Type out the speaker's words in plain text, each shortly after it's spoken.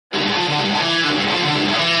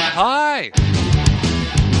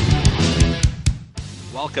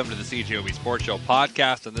Welcome to the CJOB Sports Show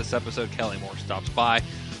podcast. On this episode, Kelly Moore stops by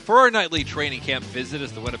for our nightly training camp visit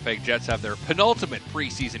as the Winnipeg Jets have their penultimate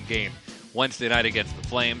preseason game Wednesday night against the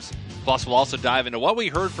Flames. Plus, we'll also dive into what we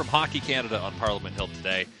heard from Hockey Canada on Parliament Hill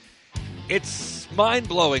today. It's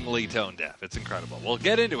mind-blowingly tone-deaf. It's incredible. We'll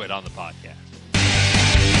get into it on the podcast.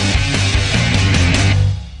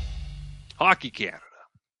 Hockey Canada.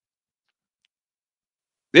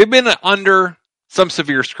 They've been under some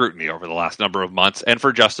severe scrutiny over the last number of months, and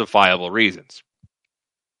for justifiable reasons.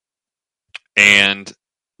 And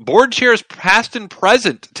board chairs past and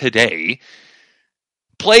present today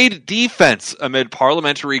played defense amid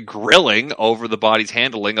parliamentary grilling over the body's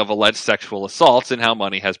handling of alleged sexual assaults and how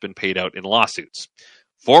money has been paid out in lawsuits.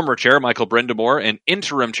 Former chair Michael Brind'Amour and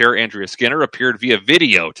interim chair Andrea Skinner appeared via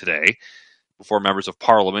video today before members of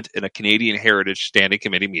Parliament in a Canadian Heritage Standing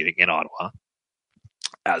Committee meeting in Ottawa.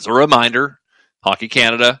 As a reminder, Hockey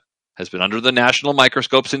Canada has been under the national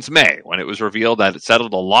microscope since May, when it was revealed that it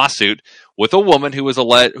settled a lawsuit with a woman who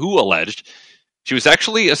alleged she was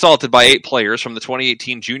sexually assaulted by 8 players from the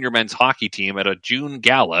 2018 junior men's hockey team at a June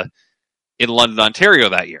gala in London, Ontario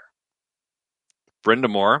that year.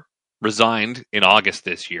 Brind'Amour resigned in August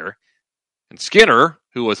this year, and Skinner,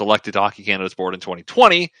 who was elected to Hockey Canada's board in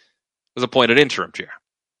 2020, was appointed interim chair.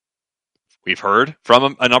 We've heard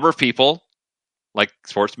from a number of people, like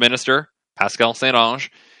Sports Minister Pascal St-Onge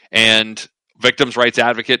and victims' rights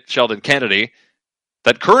advocate Sheldon Kennedy,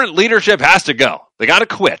 that current leadership has to go. They got to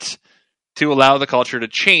quit to allow the culture to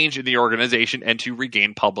change in the organization and to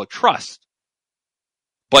regain public trust.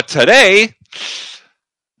 But today,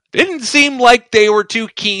 didn't seem like they were too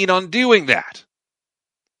keen on doing that.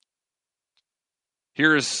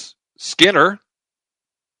 Here's Skinner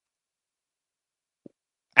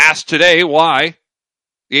asked today why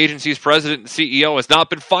the agency's president and CEO has not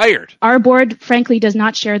been fired. Our board, frankly, does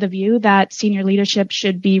not share the view that senior leadership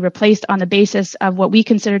should be replaced on the basis of what we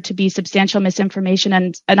consider to be substantial misinformation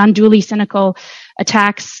and unduly cynical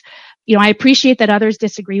attacks. I appreciate that others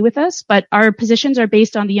disagree with us, but our positions are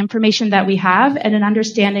based on the information that we have and an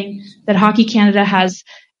understanding that Hockey Canada has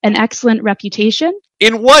an excellent reputation.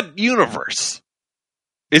 In what universe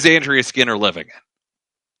is Andrea Skinner living in?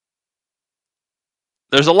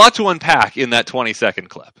 There's a lot to unpack in that 20-second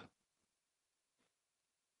clip.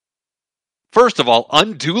 First of all,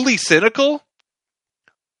 unduly cynical?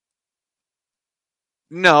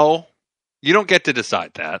 No, you don't get to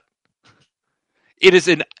decide that. It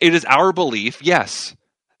is our belief, yes,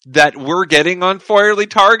 that we're getting unfairly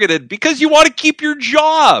targeted because you want to keep your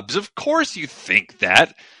jobs. Of course you think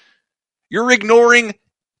that. You're ignoring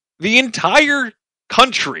the entire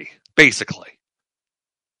country, basically.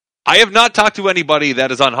 I have not talked to anybody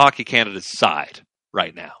that is on Hockey Canada's side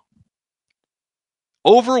right now.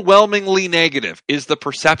 Overwhelmingly negative is the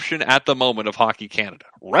perception at the moment of Hockey Canada.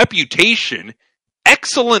 Reputation,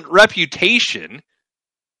 excellent reputation.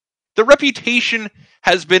 The reputation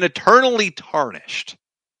has been eternally tarnished.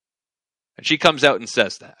 And she comes out and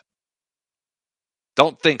says that.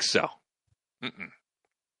 Don't think so. It's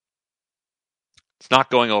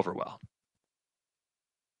not going over well.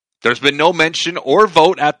 There's been no mention or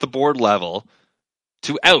vote at the board level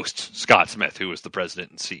to oust Scott Smith, who was the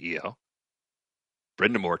president and CEO.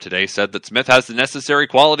 Brind'Amour today said that Smith has the necessary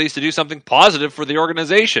qualities to do something positive for the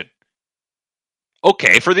organization.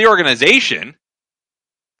 Okay, for the organization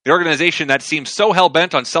that seems so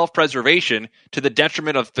hell-bent on self-preservation to the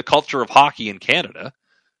detriment of the culture of hockey in Canada,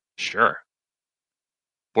 sure.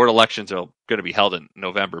 Board elections are going to be held in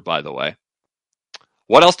November, by the way.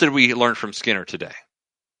 What else did we learn from Skinner today?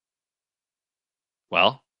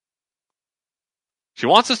 Well, she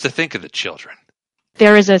wants us to think of the children.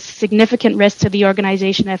 There is a significant risk to the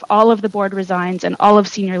organization if all of the board resigns and all of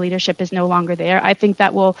senior leadership is no longer there. I think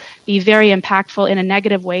that will be very impactful in a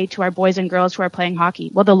negative way to our boys and girls who are playing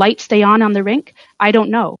hockey. Will the lights stay on the rink? I don't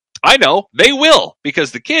know. I know. They will,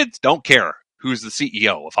 because the kids don't care who's the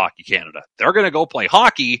CEO of Hockey Canada. They're going to go play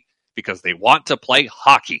hockey because they want to play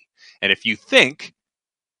hockey. And if you think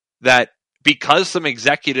that because some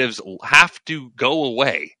executives have to go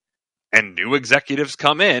away and new executives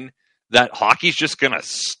come in, that hockey's just going to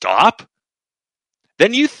stop,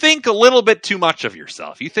 then you think a little bit too much of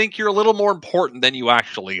yourself. You think you're a little more important than you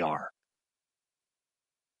actually are.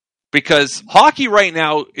 Because hockey right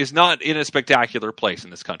now is not in a spectacular place in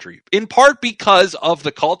this country, in part because of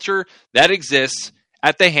the culture that exists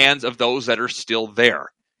at the hands of those that are still there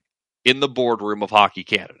in the boardroom of Hockey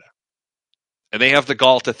Canada. And they have the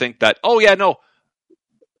gall to think that, oh yeah, no,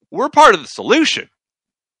 we're part of the solution.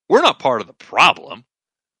 We're not part of the problem.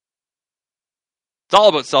 It's all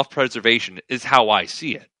about self-preservation is how I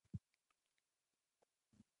see it.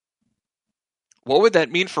 What would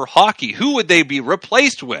that mean for hockey? Who would they be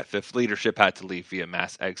replaced with if leadership had to leave via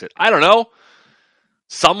mass exit? I don't know.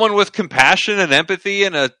 Someone with compassion and empathy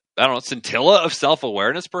and a scintilla of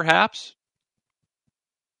self-awareness, perhaps?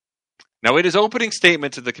 Now, in his opening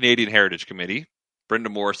statement to the Canadian Heritage Committee,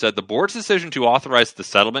 Brind'Amour said the board's decision to authorize the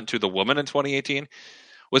settlement to the woman in 2018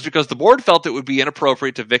 was because the board felt it would be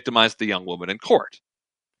inappropriate to victimize the young woman in court.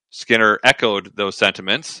 Skinner echoed those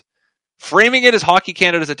sentiments, framing it as Hockey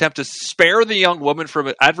Canada's attempt to spare the young woman from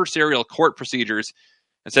adversarial court procedures,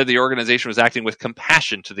 and said the organization was acting with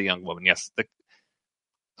compassion to the young woman. Yes,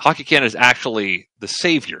 Hockey Canada is actually the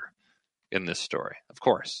savior in this story, of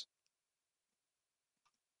course.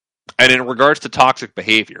 And in regards to toxic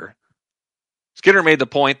behavior, Skinner made the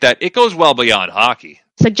point that it goes well beyond hockey.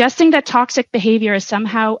 Suggesting that toxic behavior is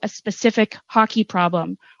somehow a specific hockey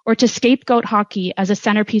problem or to scapegoat hockey as a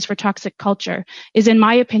centerpiece for toxic culture is, in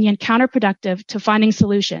my opinion, counterproductive to finding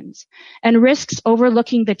solutions and risks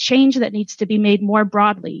overlooking the change that needs to be made more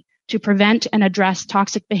broadly to prevent and address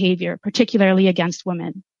toxic behavior, particularly against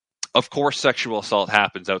women. Of course, sexual assault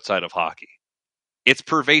happens outside of hockey. It's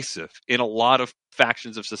pervasive in a lot of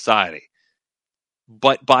factions of society.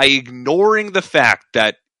 But by ignoring the fact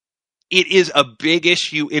that it is a big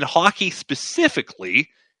issue in hockey specifically,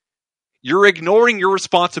 you're ignoring your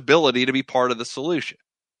responsibility to be part of the solution.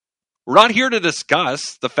 We're not here to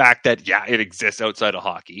discuss the fact that, it exists outside of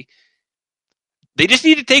hockey. They just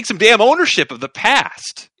need to take some damn ownership of the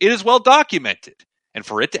past. It is well documented. And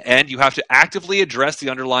for it to end, you have to actively address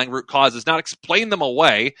the underlying root causes, not explain them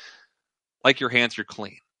away like your hands are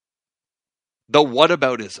clean. The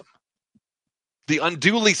whataboutism. The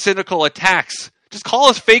unduly cynical attacks. Just call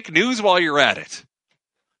us fake news while you're at it.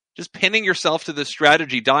 Just pinning yourself to this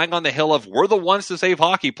strategy, dying on the hill of, we're the ones to save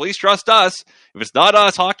hockey. Please trust us. If it's not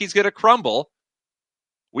us, hockey's going to crumble.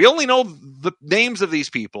 We only know the names of these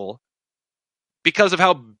people because of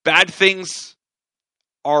how bad things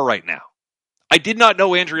are right now. I did not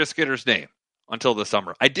know Andrea Skinner's name until this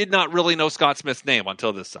summer. I did not really know Scott Smith's name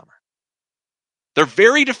until this summer. They're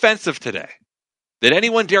very defensive today. Did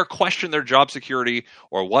anyone dare question their job security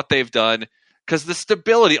or what they've done? Because the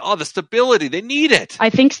stability, they need it. I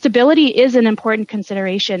think stability is an important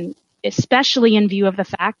consideration, especially in view of the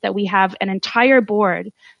fact that we have an entire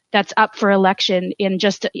board that's up for election in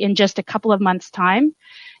just a couple of months' time.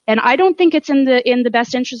 And I don't think it's in the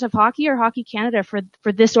best interest of hockey or Hockey Canada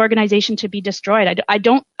for this organization to be destroyed. I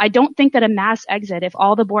don't think that a mass exit, if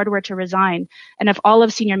all the board were to resign and if all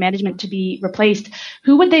of senior management to be replaced,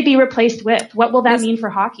 who would they be replaced with? What will that mean for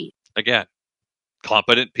hockey? Again,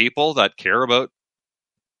 competent people that care about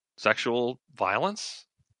sexual violence,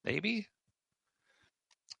 maybe.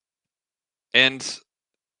 And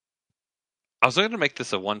I was going to make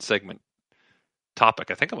this a one segment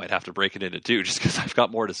topic. I think I might have to break it into two just because I've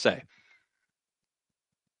got more to say.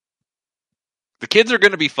 The kids are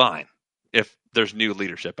going to be fine if there's new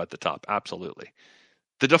leadership at the top. Absolutely.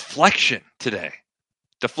 The deflection today.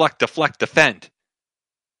 Deflect, defend.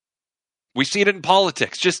 We see it in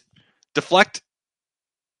politics. Just deflect,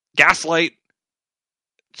 gaslight,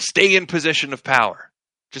 stay in position of power.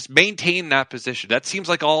 Just maintain that position. That seems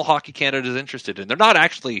like all Hockey Canada is interested in. They're not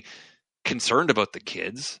actually concerned about the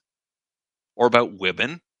kids or about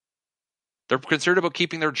women. They're concerned about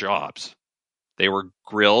keeping their jobs. They were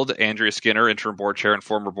grilled, Andrea Skinner, interim board chair, and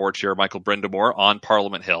former board chair Michael Brind'Amour on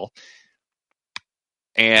Parliament Hill.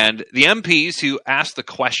 And the MPs who asked the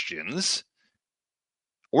questions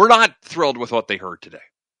were not thrilled with what they heard today.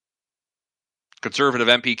 Conservative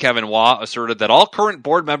MP Kevin Waugh asserted that all current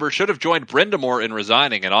board members should have joined Brind'Amour in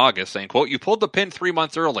resigning in August, saying, quote, "You pulled the pin 3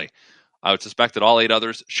 months early. I would suspect that all 8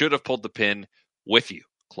 others should have pulled the pin with you,"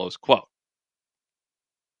 close quote.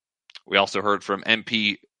 We also heard from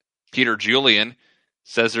MP Peter Julian,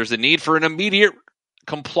 says there's a need for an immediate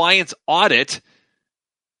compliance audit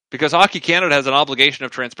because Hockey Canada has an obligation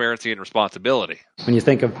of transparency and responsibility. When you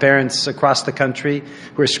think of parents across the country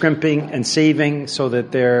who are scrimping and saving so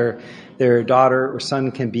that their daughter or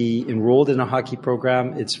son can be enrolled in a hockey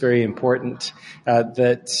program, it's very important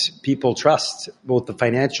that people trust both the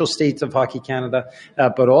financial state of Hockey Canada,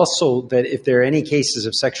 but also that if there are any cases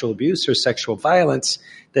of sexual abuse or sexual violence,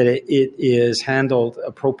 that it is handled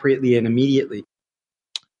appropriately and immediately.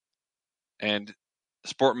 And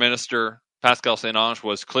Sport Minister Pascale St-Onge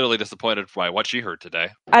was clearly disappointed by what she heard today.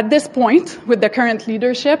 At this point, with the current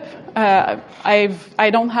leadership, I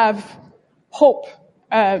don't have hope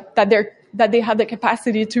that they have the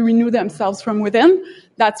capacity to renew themselves from within.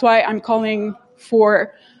 That's why I'm calling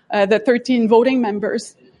for the 13 voting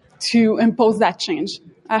members to impose that change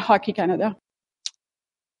at Hockey Canada.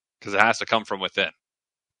 Because it has to come from within.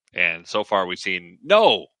 And so far we've seen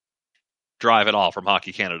no drive at all from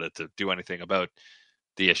Hockey Canada to do anything about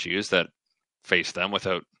the issues that face them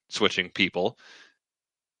without switching people.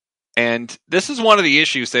 And this is one of the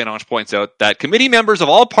issues St. Ange points out, that committee members of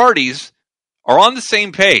all parties are on the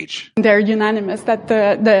same page. They're unanimous that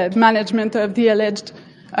the management of the alleged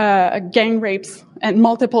gang rapes and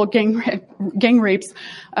multiple gang rapes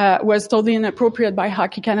was totally inappropriate by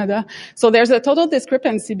Hockey Canada. So there's a total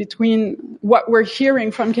discrepancy between what we're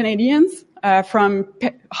hearing from Canadians, from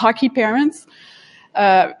hockey parents,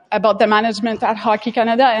 about the management at Hockey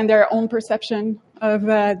Canada and their own perception of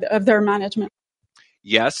their management.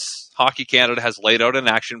 Yes, Hockey Canada has laid out an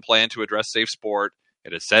action plan to address safe sport.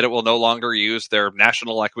 It has said it will no longer use their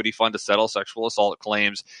National Equity Fund to settle sexual assault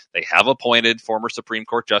claims. They have appointed former Supreme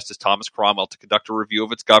Court Justice Thomas Cromwell to conduct a review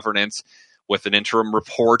of its governance with an interim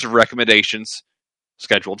report of recommendations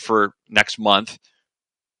scheduled for next month.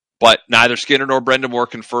 But neither Skinner nor Brind'Amour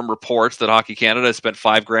confirmed reports that Hockey Canada has spent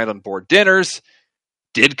 $5,000 on board dinners.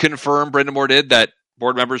 Did confirm, Brind'Amour did, that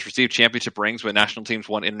board members received championship rings when national teams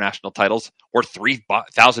won international titles, worth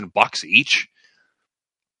 $3,000 each.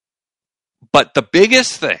 But the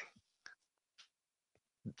biggest thing,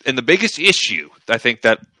 and the biggest issue, I think,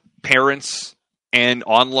 that parents and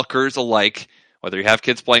onlookers alike, whether you have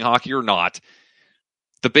kids playing hockey or not,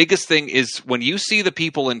 the biggest thing is when you see the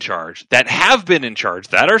people in charge, that have been in charge,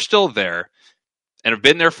 that are still there, and have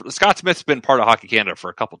been there. Scott Smith's been part of Hockey Canada for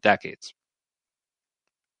a couple decades.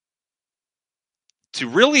 To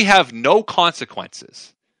really have no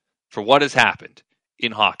consequences for what has happened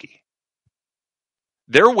in hockey.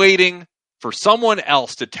 They're waiting for someone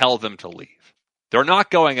else to tell them to leave. They're not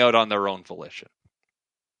going out on their own volition.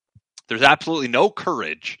 There's absolutely no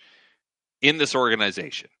courage in this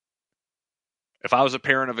organization. If I was a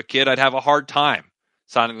parent of a kid, I'd have a hard time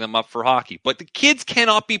signing them up for hockey. But the kids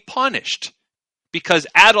cannot be punished because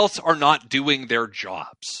adults are not doing their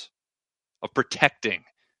jobs of protecting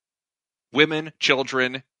women,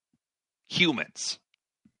 children, humans.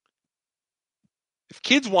 If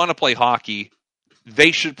kids want to play hockey,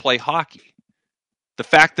 they should play hockey. The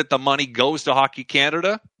fact that the money goes to Hockey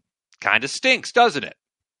Canada kind of stinks, doesn't it?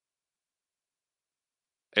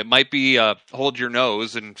 It might be a hold your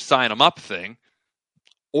nose and sign them up thing.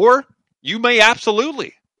 Or you may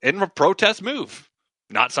absolutely, in a protest move,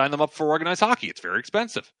 not sign them up for organized hockey. It's very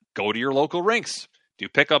expensive. Go to your local rinks. Do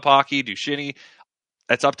pickup hockey, do shinny.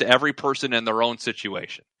 That's up to every person in their own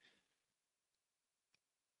situation.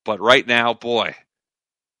 But right now, boy,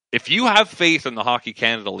 if you have faith in the Hockey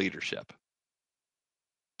Canada leadership,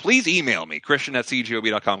 please email me,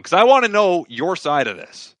 christian@cjob.com, because I want to know your side of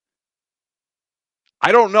this.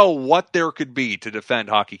 I don't know what there could be to defend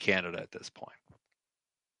Hockey Canada at this point.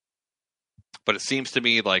 But it seems to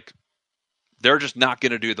me like they're just not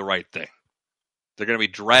going to do the right thing. They're going to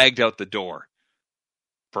be dragged out the door,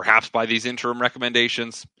 perhaps by these interim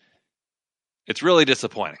recommendations. It's really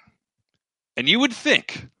disappointing. And you would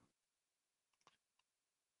think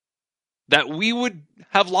that we would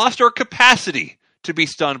have lost our capacity to be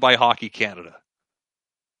stunned by Hockey Canada.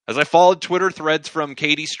 As I followed Twitter threads from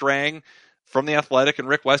Katie Strang from The Athletic and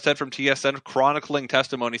Rick Westhead from TSN chronicling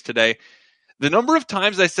testimonies today, the number of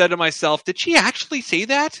times I said to myself, did she actually say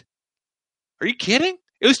that? Are you kidding?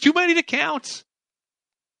 It was too many to count.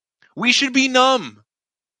 We should be numb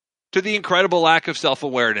to the incredible lack of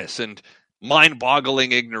self-awareness and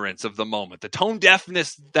mind-boggling ignorance of the moment. The tone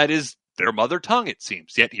deafness that is their mother tongue, it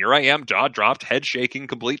seems. Yet here I am, jaw dropped, head shaking,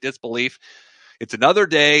 complete disbelief. It's another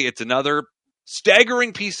day. It's another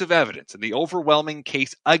staggering piece of evidence in the overwhelming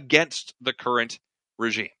case against the current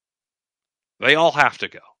regime. They all have to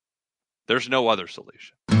go. There's no other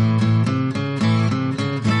solution.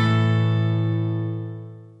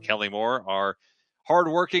 Kelly Moore, our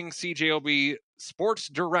hardworking CJOB sports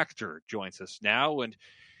director, joins us now. And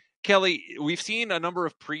Kelly, we've seen a number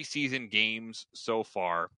of preseason games so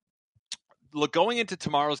far. Look, going into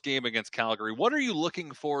tomorrow's game against Calgary, what are you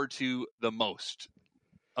looking forward to the most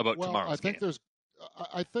about tomorrow's game?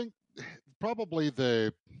 I think probably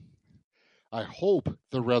I hope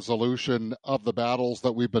the resolution of the battles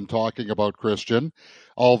that we've been talking about, Christian,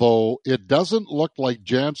 although it doesn't look like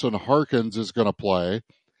Jansen Harkins is going to play.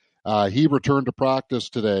 He returned to practice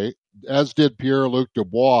today, as did Pierre-Luc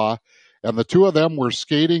Dubois, and the two of them were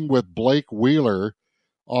skating with Blake Wheeler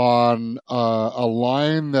on a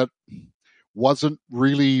line that wasn't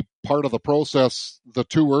really part of the process the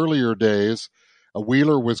two earlier days.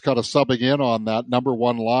 Wheeler was kind of subbing in on that number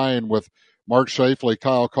one line with Mark Scheifele,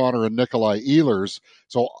 Kyle Connor, and Nikolai Ehlers.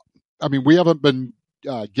 So, I mean, we haven't been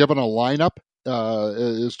given a lineup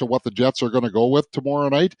as to what the Jets are going to go with tomorrow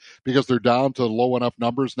night because they're down to low enough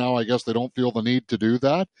numbers now. I guess they don't feel the need to do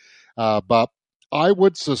that. But I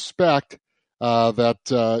would suspect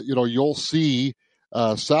that you'll see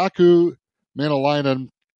Saku Maenalainen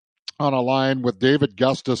on a line with David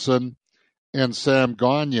Gustafsson and Sam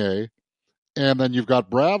Gagner. And then you've got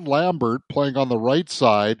Brad Lambert playing on the right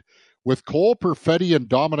side with Cole Perfetti and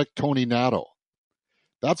Dominic Toninato.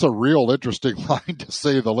 That's a real interesting line, to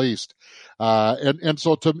say the least. And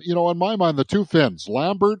so, in my mind, the two Finns,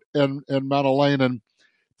 Lambert and Maenalainen,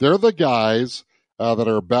 they're the guys that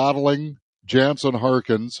are battling Jansen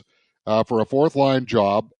Harkins for a fourth-line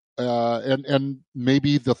job and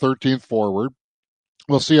maybe the 13th forward.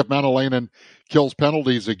 We'll see if Maenalainen kills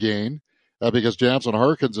penalties again, because Jansen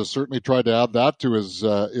Harkins has certainly tried to add that to his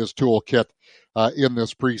toolkit in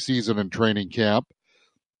this preseason and training camp.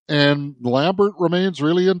 And Lambert remains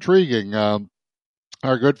really intriguing.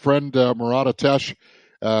 Our good friend Murat Atesh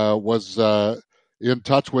was in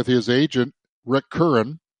touch with his agent, Rick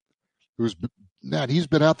Curran, he's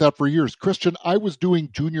been at that for years. Christian, I was doing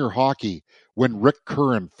junior hockey when Rick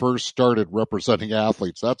Curran first started representing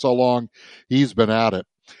athletes. That's how long he's been at it.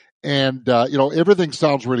 And, everything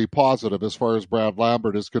sounds really positive as far as Brad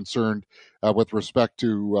Lambert is concerned with respect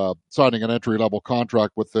to signing an entry-level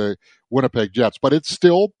contract with the Winnipeg Jets. But it's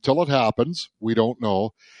still, till it happens, we don't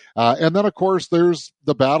know. And then, of course, there's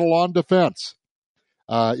the battle on defense.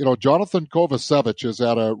 Jonathan Kovacevic is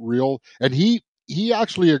at a real... And he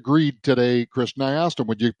actually agreed today, Christian. I asked him,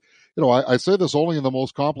 would you... I say this only in the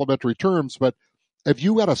most complimentary terms, but have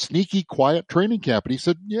you had a sneaky, quiet training camp? And he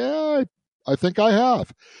said, yeah, I think I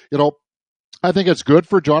have. I think it's good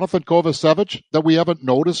for Jonathan Kovacevic that we haven't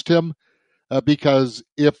noticed him because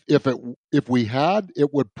if we had,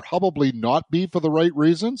 it would probably not be for the right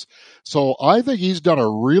reasons. So I think he's done a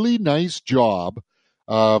really nice job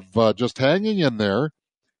of just hanging in there.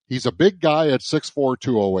 He's a big guy at 6'4",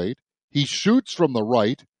 208. He shoots from the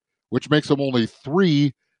right, which makes him only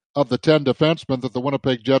 3 of the 10 defensemen that the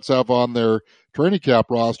Winnipeg Jets have on their training camp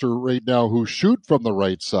roster right now who shoot from the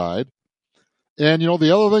right side. And,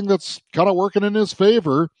 the other thing that's kind of working in his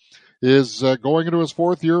favor is going into his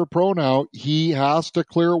 4th year of pro now, he has to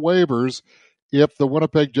clear waivers if the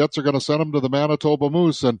Winnipeg Jets are going to send him to the Manitoba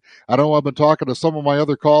Moose. And I know I've been talking to some of my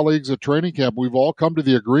other colleagues at training camp. We've all come to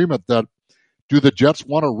the agreement that, do the Jets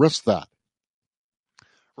want to risk that?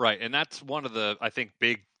 Right, and that's one of the, I think,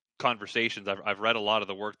 big conversations. I've read a lot of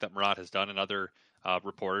the work that Murat has done and other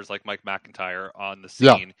reporters like Mike McIntyre on the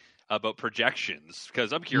scene about projections,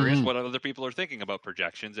 because I'm curious what other people are thinking about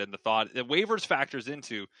projections, and the thought that waivers factors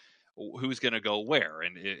into who's going to go where.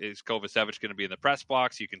 And is Kovacevic going to be in the press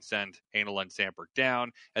box? You can send Heinola and Samberg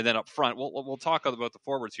down, and then up front, we'll talk about the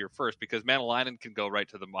forwards here first, because Maenalainen can go right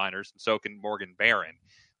to the minors, and so can Morgan Barron.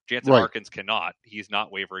 Jansen Harkins cannot. He's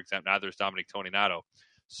not waiver exempt. Neither is Dominic Toninato.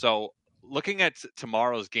 So looking at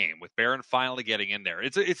tomorrow's game with Barron finally getting in there,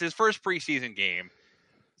 it's his first preseason game.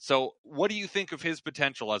 So what do you think of his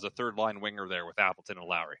potential as a third-line winger there with Appleton and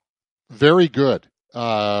Lowry? Very good,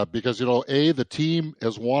 because, the team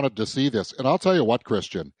has wanted to see this. And I'll tell you what,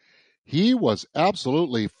 Christian, he was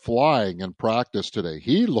absolutely flying in practice today.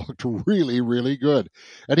 He looked really, really good.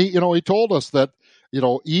 And he told us that,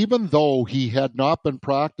 even though he had not been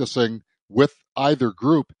practicing with either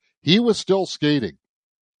group, he was still skating.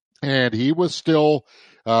 And he was still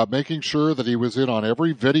making sure that he was in on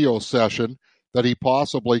every video session that he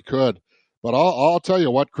possibly could. But I'll tell you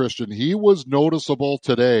what, Christian, he was noticeable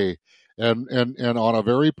today and on a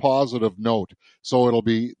very positive note. So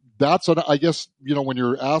I guess, when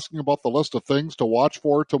you're asking about the list of things to watch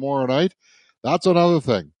for tomorrow night, that's another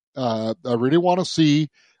thing. I really want to see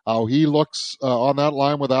how he looks on that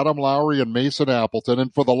line with Adam Lowry and Mason Appleton.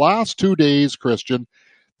 And for the last 2 days, Christian,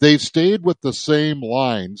 they've stayed with the same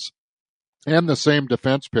lines and the same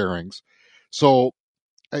defense pairings. So,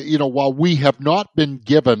 while we have not been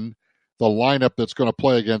given the lineup that's going to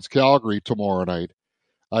play against Calgary tomorrow night,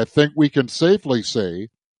 I think we can safely say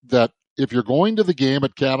that if you're going to the game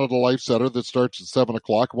at Canada Life Center that starts at 7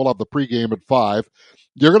 o'clock, we'll have the pregame at 5,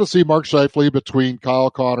 you're going to see Mark Scheifele between Kyle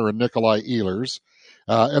Connor and Nikolai Ehlers.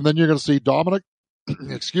 And then you're going to see Dominic,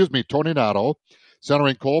 Toninato,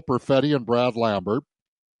 centering Cole Perfetti and Brad Lambert.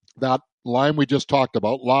 That line we just talked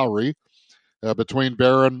about, Lowry, between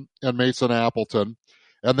Barron and Mason Appleton.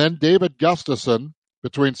 And then David Gustafsson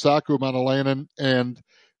between Saku Maenalainen and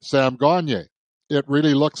Sam Gagner. It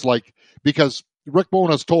really looks like, because Rick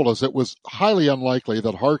Bowness told us it was highly unlikely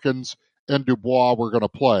that Harkins and Dubois were going to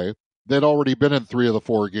play. They'd already been in 3 of the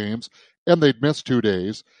 4 games, and they'd missed 2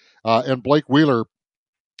 days. And Blake Wheeler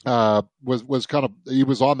was kind of, he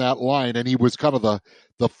was on that line, and he was kind of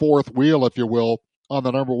the fourth wheel, if you will, on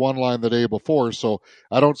the number 1 line the day before. So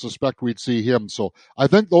I don't suspect we'd see him. So I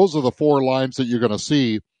think those are the 4 lines that you're going to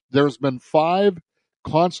see. There's been 5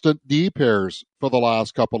 constant D pairs for the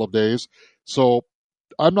last couple of days. So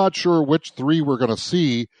I'm not sure which three we're going to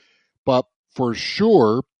see, but for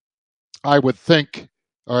sure, I would think,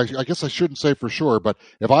 or I guess I shouldn't say for sure, but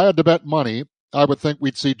if I had to bet money, I would think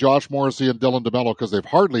we'd see Josh Morrissey and Dylan DeMello because they've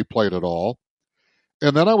hardly played at all.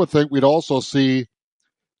 And then I would think we'd also see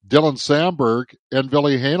Dylan Samberg and Ville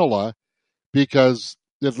Heinola because,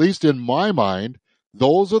 at least in my mind,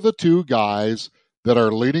 those are the two guys that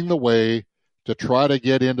are leading the way to try to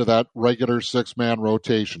get into that regular six-man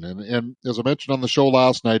rotation. And as I mentioned on the show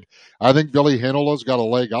last night, I think Ville Heinola's got a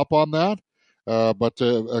leg up on that. But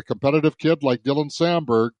a competitive kid like Dylan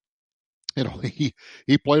Samberg,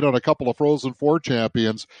 he played on a couple of Frozen Four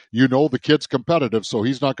champions. The kid's competitive, so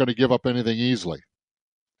he's not going to give up anything easily.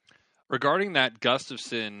 Regarding that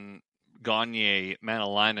Gustafsson, Gagne,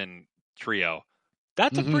 Manalainen trio,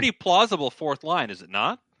 that's a pretty plausible fourth line, is it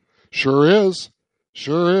not? Sure is.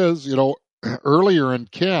 Earlier in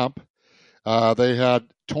camp, they had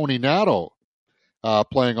Tony Nato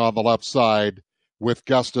playing on the left side with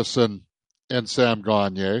Gustafsson and Sam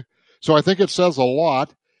Gagne. So I think it says a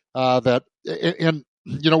lot that, and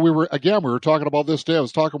we were talking about this today. I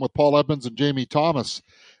was talking with Paul Edmonds and Jamie Thomas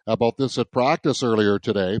about this at practice earlier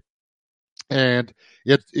today. And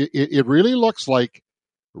it really looks like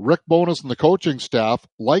Rick Bowness and the coaching staff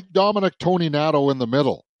like Dominic Tony Nato in the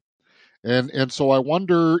middle. And so I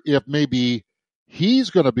wonder if maybe he's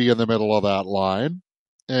going to be in the middle of that line.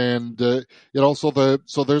 And,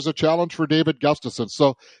 so there's a challenge for David Gustafsson.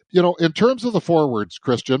 So, in terms of the forwards,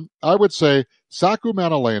 Christian, I would say Saku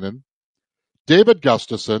Manalainen, David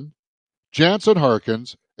Gustafsson, Jansen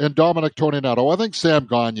Harkins, and Dominic Tony Nato. I think Sam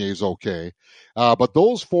Gagne is okay. But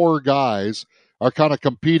those four guys are kind of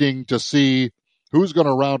competing to see who's going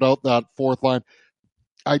to round out that fourth line.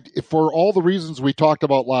 For all the reasons we talked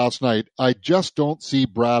about last night, I just don't see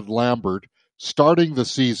Brad Lambert starting the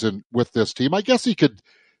season with this team. I guess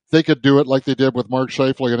they could do it like they did with Mark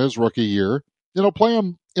Scheifele in his rookie year. Play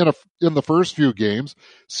him in the first few games,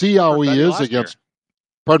 see how he is against.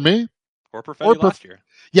 Pardon me? Or Perfetti last year.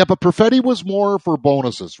 Yeah, but Perfetti was more for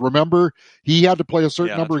bonuses. Remember, he had to play a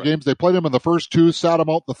certain number of games. They played him in the first two, sat him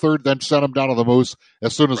out in the third, then sent him down to the Moose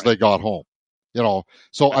as soon as they got home.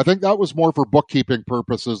 So I think that was more for bookkeeping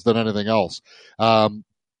purposes than anything else.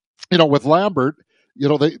 With Lambert,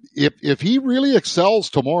 if he really excels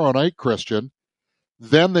tomorrow night, Christian,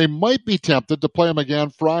 then they might be tempted to play him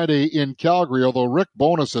again Friday in Calgary, although Rick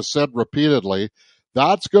Bowness has said repeatedly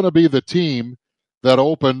that's going to be the team that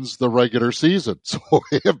opens the regular season. So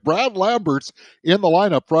if Brad Lambert's in the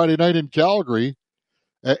lineup Friday night in Calgary,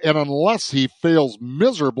 and unless he fails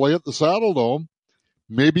miserably at the Saddle Dome,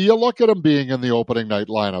 maybe you look at him being in the opening night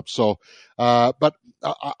lineup. So, but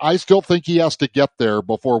I still think he has to get there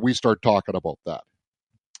before we start talking about that.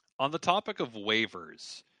 On the topic of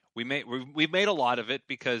waivers, we've made a lot of it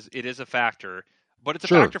because it is a factor, but it's a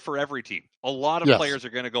factor for every team. A lot of players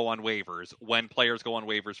are going to go on waivers when players go on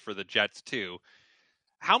waivers for the Jets too.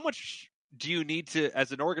 How much do you need to,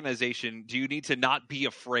 as an organization, not be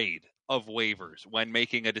afraid of waivers when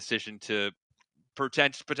making a decision to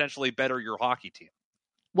potentially better your hockey team?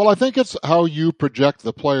 Well, I think it's how you project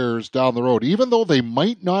the players down the road. Even though they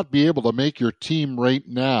might not be able to make your team right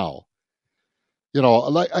now, and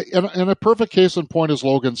a perfect case in point is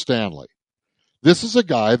Logan Stanley. This is a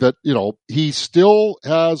guy that, he still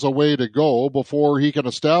has a way to go before he can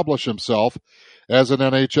establish himself as an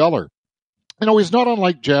NHLer. He's not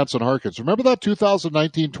unlike Jansen Harkins. Remember that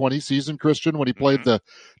 2019-20 season, Christian, when he played the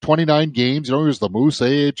 29 games? He was the Moose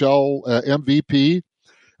AHL MVP.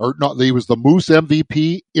 Or not, he was the Moose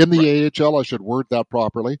MVP in the AHL. I should word that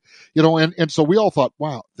properly. And so we all thought,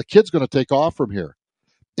 wow, the kid's going to take off from here.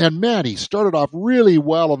 And man, he started off really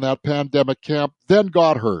well in that pandemic camp, then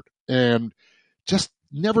got hurt, and just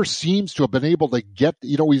never seems to have been able to get,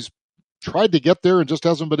 he's tried to get there and just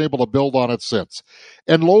hasn't been able to build on it since.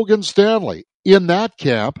 And Logan Stanley, in that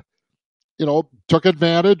camp, took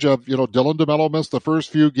advantage of, Dylan DeMello missed the first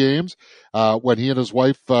few games when he and his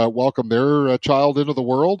wife welcomed their child into the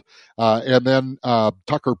world. And then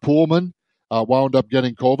Tucker Poolman wound up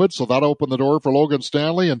getting COVID, so that opened the door for Logan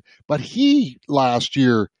Stanley. But he last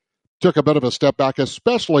year took a bit of a step back,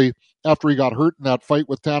 especially after he got hurt in that fight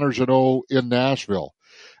with Tanner Jeannot in Nashville.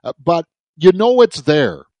 But it's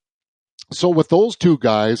there. So with those two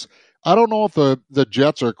guys, I don't know if the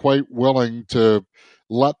Jets are quite willing to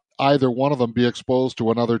let either one of them be exposed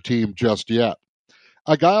to another team just yet.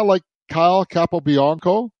 A guy like Kyle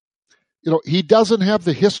Capobianco, he doesn't have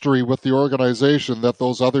the history with the organization that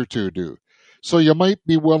those other two do. So you might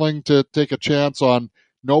be willing to take a chance on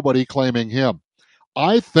nobody claiming him.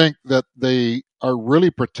 I think that they really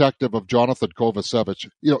protective of Jonathan Kovacevic.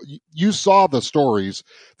 You know, you saw the stories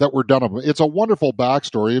that were done of him. It's a wonderful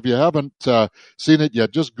backstory. If you haven't seen it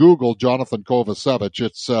yet, just Google Jonathan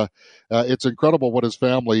Kovacevic. It's incredible what his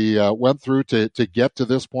family went through to get to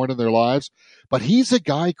this point in their lives. But he's a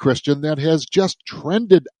guy, Christian, that has just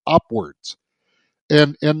trended upwards.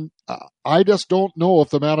 And I just don't know if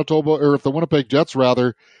the Winnipeg Jets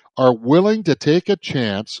rather are willing to take a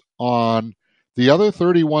chance on the other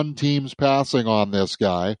 31 teams passing on this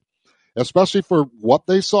guy, especially for what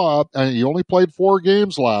they saw. And he only played 4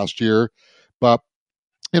 games last year, but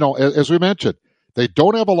you know, as we mentioned, they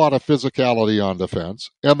don't have a lot of physicality on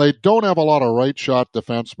defense, and they don't have a lot of right shot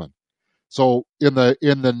defensemen. So in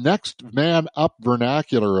the next man up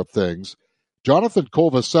vernacular of things, Jonathan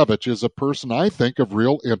Kovacevic is a person I think of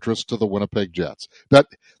real interest to the Winnipeg Jets. That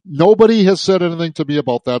nobody has said anything to me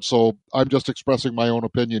about that, so I'm just expressing my own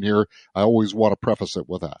opinion here. I always want to preface it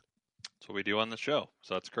with that. That's what we do on the show.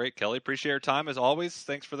 So that's great, Kelly. Appreciate your time as always.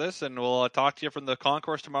 Thanks for this, and we'll talk to you from the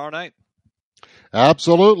concourse tomorrow night.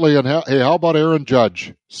 Absolutely. And hey, how about Aaron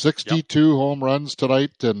Judge? 62 home runs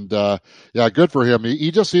tonight, and good for him.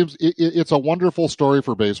 He just seems it's a wonderful story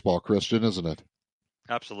for baseball, Christian, isn't it?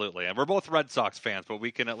 Absolutely. And we're both Red Sox fans, but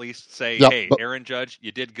we can at least say, Aaron Judge,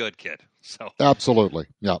 you did good, kid. So absolutely.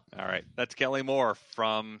 Yeah. All right. That's Kelly Moore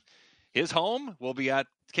from his home. We'll be at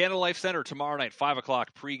Canada Life Center tomorrow night, 5 o'clock.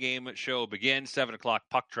 Pregame show begins, 7 o'clock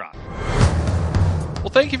puck drop. Well,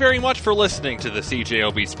 thank you very much for listening to the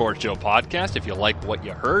CJOB Sports Show podcast. If you like what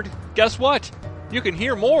you heard, guess what? You can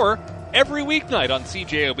hear more every weeknight on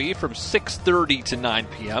CJOB from 6:30 to 9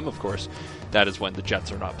 p.m. Of course, that is when the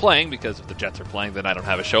Jets are not playing, because if the Jets are playing, then I don't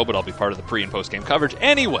have a show, but I'll be part of the pre- and post-game coverage.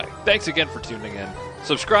 Anyway, thanks again for tuning in.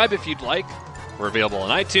 Subscribe if you'd like. We're available on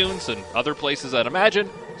iTunes and other places, I'd imagine.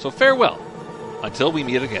 So farewell, until we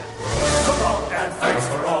meet again. So long and thanks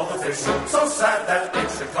for all the fish. So sad that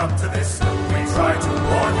it should come to this. We try to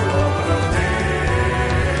warn you all, but